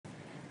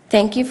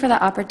Thank you for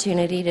the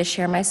opportunity to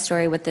share my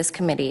story with this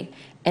committee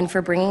and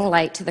for bringing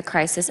light to the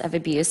crisis of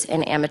abuse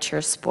in amateur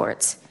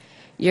sports.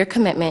 Your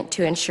commitment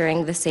to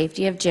ensuring the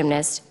safety of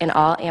gymnasts and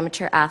all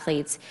amateur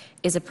athletes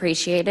is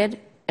appreciated,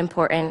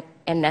 important,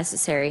 and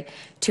necessary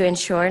to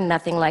ensure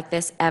nothing like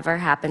this ever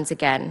happens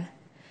again.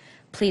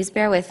 Please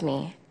bear with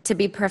me. To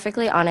be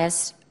perfectly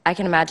honest, I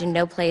can imagine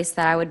no place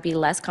that I would be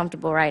less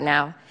comfortable right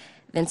now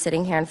than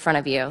sitting here in front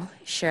of you,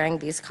 sharing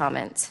these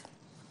comments.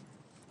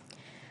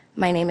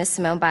 My name is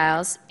Simone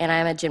Biles, and I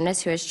am a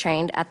gymnast who has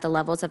trained at the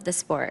levels of the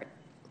sport.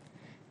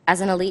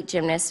 As an elite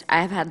gymnast,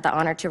 I have had the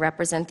honor to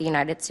represent the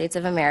United States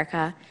of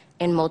America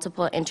in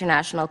multiple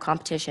international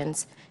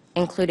competitions,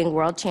 including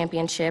World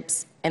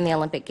Championships and the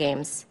Olympic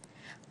Games.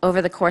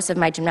 Over the course of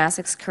my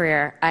gymnastics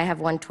career, I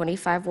have won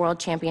 25 World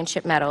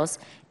Championship medals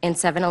and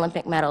 7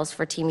 Olympic medals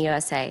for Team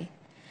USA.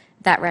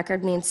 That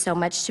record means so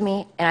much to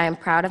me, and I am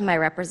proud of my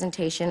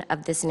representation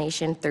of this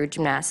nation through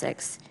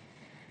gymnastics.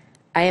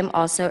 I am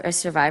also a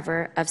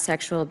survivor of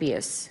sexual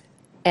abuse,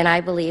 and I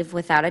believe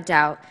without a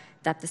doubt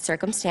that the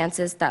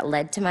circumstances that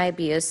led to my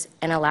abuse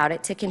and allowed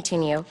it to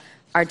continue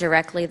are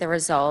directly the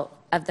result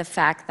of the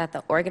fact that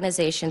the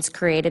organizations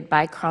created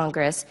by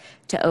Congress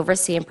to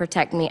oversee and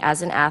protect me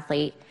as an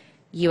athlete,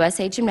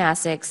 USA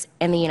Gymnastics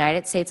and the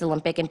United States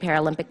Olympic and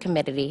Paralympic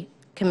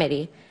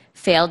Committee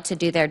failed to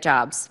do their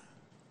jobs.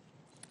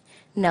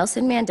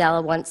 Nelson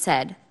Mandela once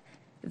said,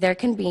 there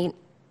can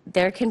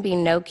be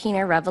no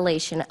keener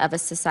revelation of a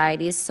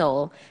society's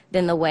soul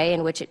than the way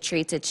in which it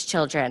treats its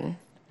children.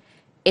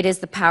 It is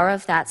the power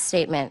of that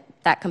statement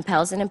that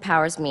compels and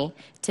empowers me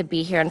to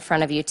be here in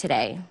front of you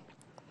today.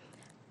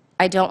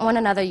 I don't want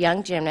another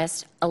young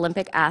gymnast,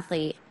 Olympic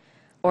athlete,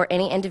 or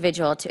any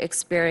individual to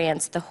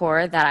experience the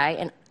horror that I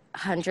and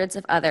hundreds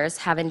of others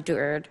have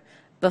endured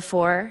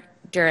before,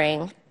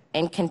 during,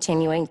 and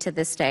continuing to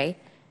this day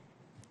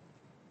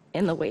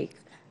in the wake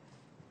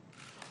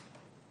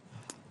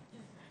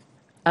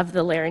of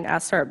the Larry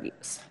Nassar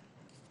abuse.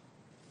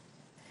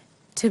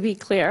 To be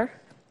clear,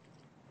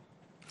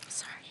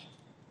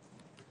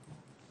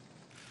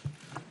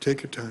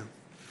 Take your time.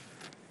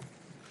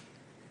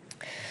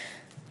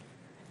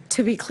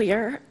 To be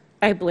clear,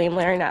 I blame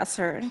Larry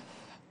Nassar,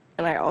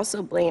 and I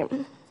also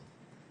blame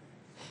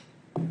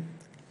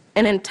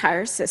an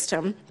entire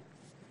system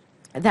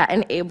that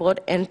enabled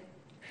and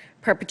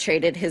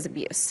perpetrated his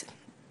abuse.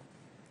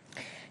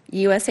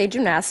 USA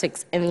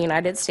Gymnastics and the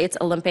United States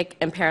Olympic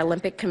and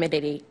Paralympic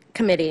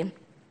Committee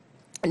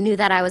knew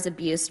that I was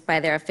abused by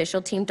their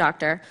official team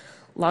doctor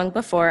long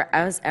before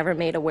I was ever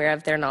made aware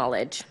of their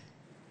knowledge.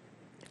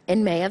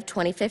 In May of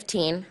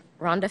 2015,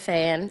 Rhonda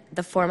Fayen,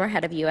 the former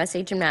head of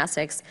USA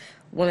Gymnastics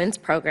women's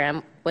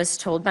program, was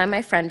told by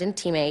my friend and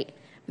teammate,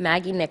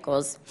 Maggie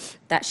Nichols,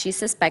 that she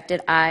suspected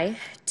I,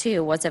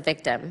 too, was a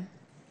victim.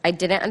 I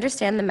didn't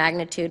understand the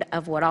magnitude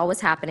of what all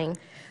was happening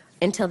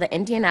until the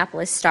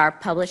Indianapolis Star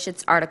published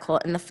its article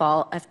in the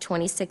fall of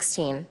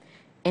 2016,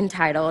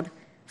 entitled,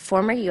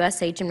 Former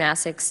USA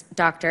Gymnastics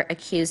Doctor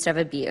Accused of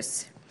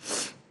Abuse.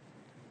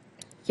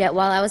 Yet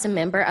while I was a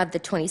member of the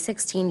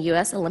 2016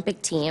 U.S.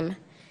 Olympic team,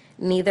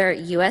 neither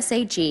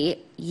USAG,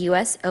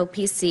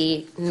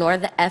 USOPC, nor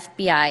the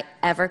FBI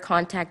ever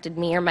contacted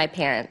me or my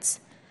parents.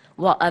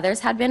 While others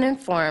had been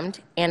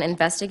informed and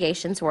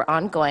investigations were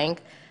ongoing,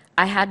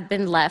 I had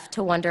been left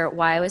to wonder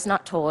why I was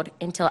not told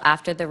until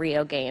after the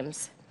Rio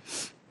Games.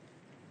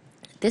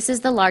 This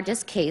is the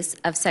largest case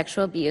of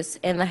sexual abuse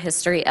in the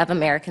history of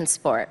American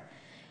sport.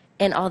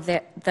 And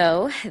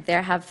although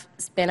there has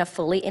been a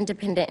fully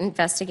independent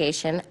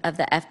investigation of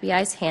the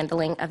FBI's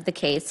handling of the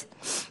case,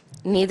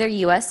 neither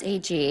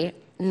USAG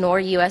nor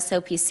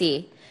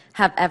USOPC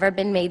have ever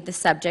been made the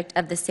subject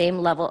of the same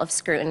level of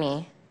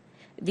scrutiny.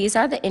 These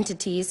are the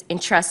entities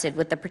entrusted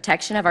with the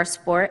protection of our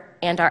sport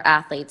and our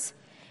athletes,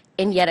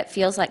 and yet it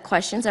feels like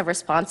questions of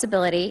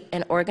responsibility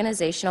and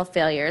organizational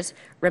failures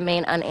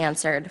remain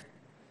unanswered.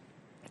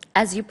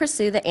 As you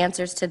pursue the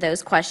answers to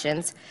those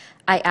questions,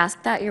 I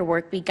ask that your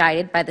work be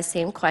guided by the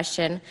same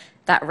question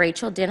that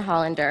Rachel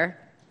Denhollander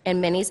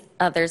and many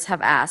others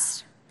have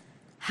asked: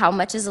 how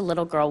much is a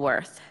little girl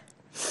worth?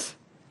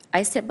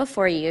 I sit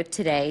before you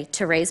today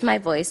to raise my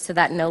voice so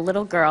that no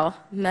little girl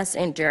must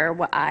endure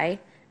what I,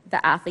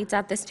 the athletes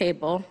at this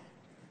table,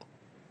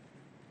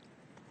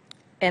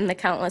 and the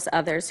countless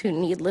others who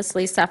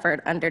needlessly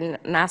suffered under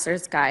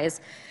Nassar's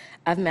guise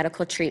of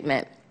medical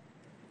treatment,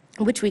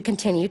 which we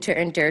continue to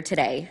endure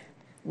today.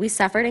 We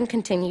suffered and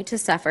continue to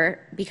suffer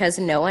because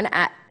no one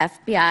at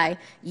FBI,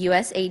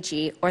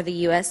 USAG, or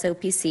the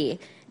USOPC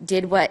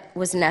did what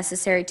was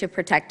necessary to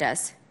protect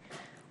us.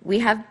 We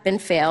have been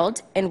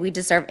failed, and we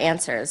deserve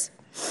answers.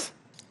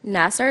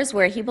 Nassar is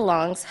where he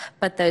belongs,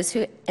 but those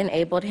who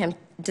enabled him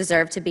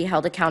deserve to be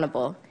held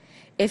accountable.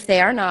 If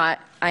they are not,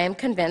 I am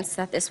convinced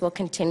that this will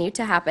continue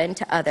to happen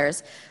to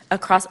others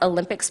across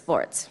Olympic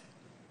sports.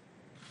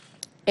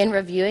 In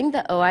reviewing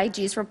the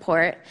OIG's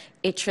report,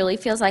 it truly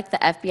feels like the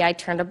FBI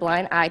turned a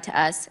blind eye to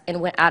us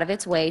and went out of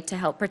its way to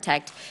help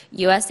protect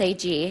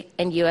USAG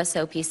and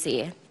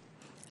USOPC.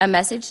 A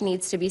message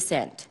needs to be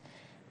sent.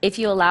 If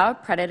you allow a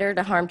predator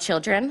to harm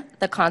children,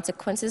 the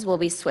consequences will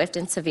be swift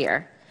and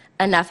severe.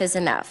 Enough is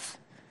enough.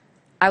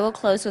 I will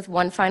close with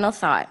one final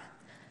thought.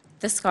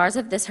 The scars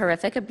of this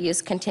horrific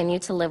abuse continue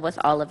to live with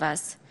all of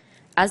us.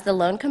 As the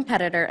lone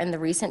competitor in the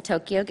recent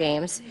Tokyo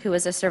Games who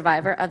is a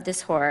survivor of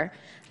this horror,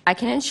 I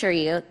can assure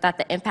you that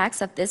the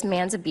impacts of this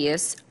man's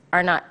abuse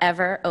are not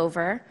ever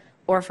over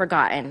or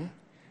forgotten.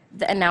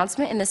 The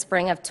announcement in the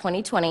spring of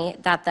 2020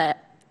 that the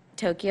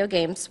Tokyo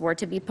Games were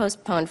to be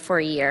postponed for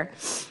a year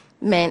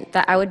meant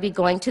that I would be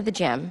going to the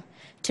gym,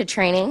 to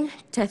training,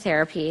 to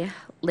therapy,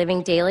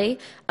 living daily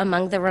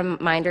among the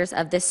reminders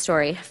of this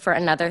story for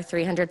another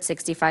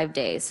 365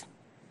 days.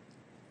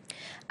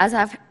 As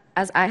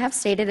I have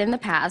stated in the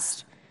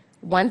past,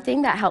 one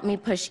thing that helped me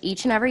push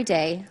each and every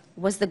day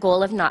was the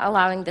goal of not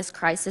allowing this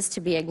crisis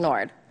to be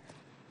ignored.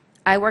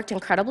 I worked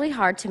incredibly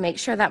hard to make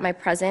sure that my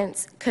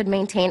presence could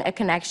maintain a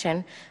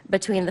connection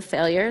between the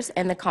failures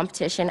and the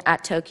competition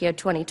at Tokyo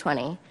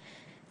 2020.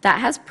 That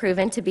has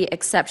proven to be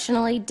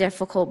exceptionally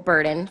difficult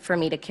burden for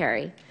me to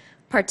carry,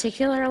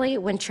 particularly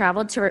when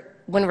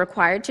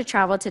required to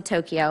travel to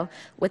Tokyo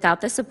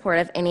without the support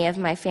of any of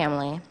my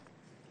family.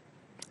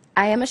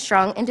 I am a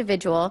strong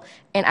individual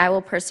and I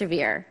will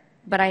persevere,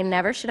 but I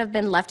never should have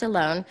been left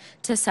alone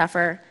to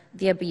suffer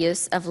the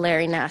abuse of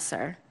Larry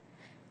Nassar.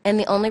 And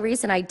the only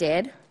reason I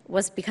did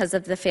was because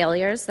of the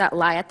failures that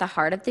lie at the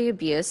heart of the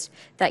abuse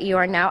that you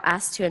are now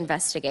asked to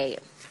investigate.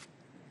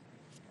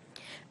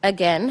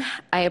 Again,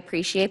 I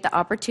appreciate the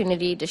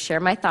opportunity to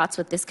share my thoughts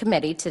with this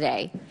committee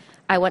today.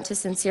 I want to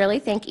sincerely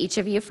thank each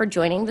of you for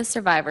joining the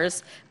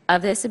survivors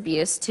of this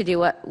abuse to do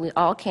what we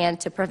all can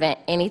to prevent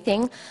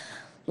anything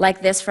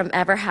like this from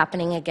ever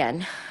happening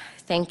again.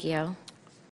 Thank you.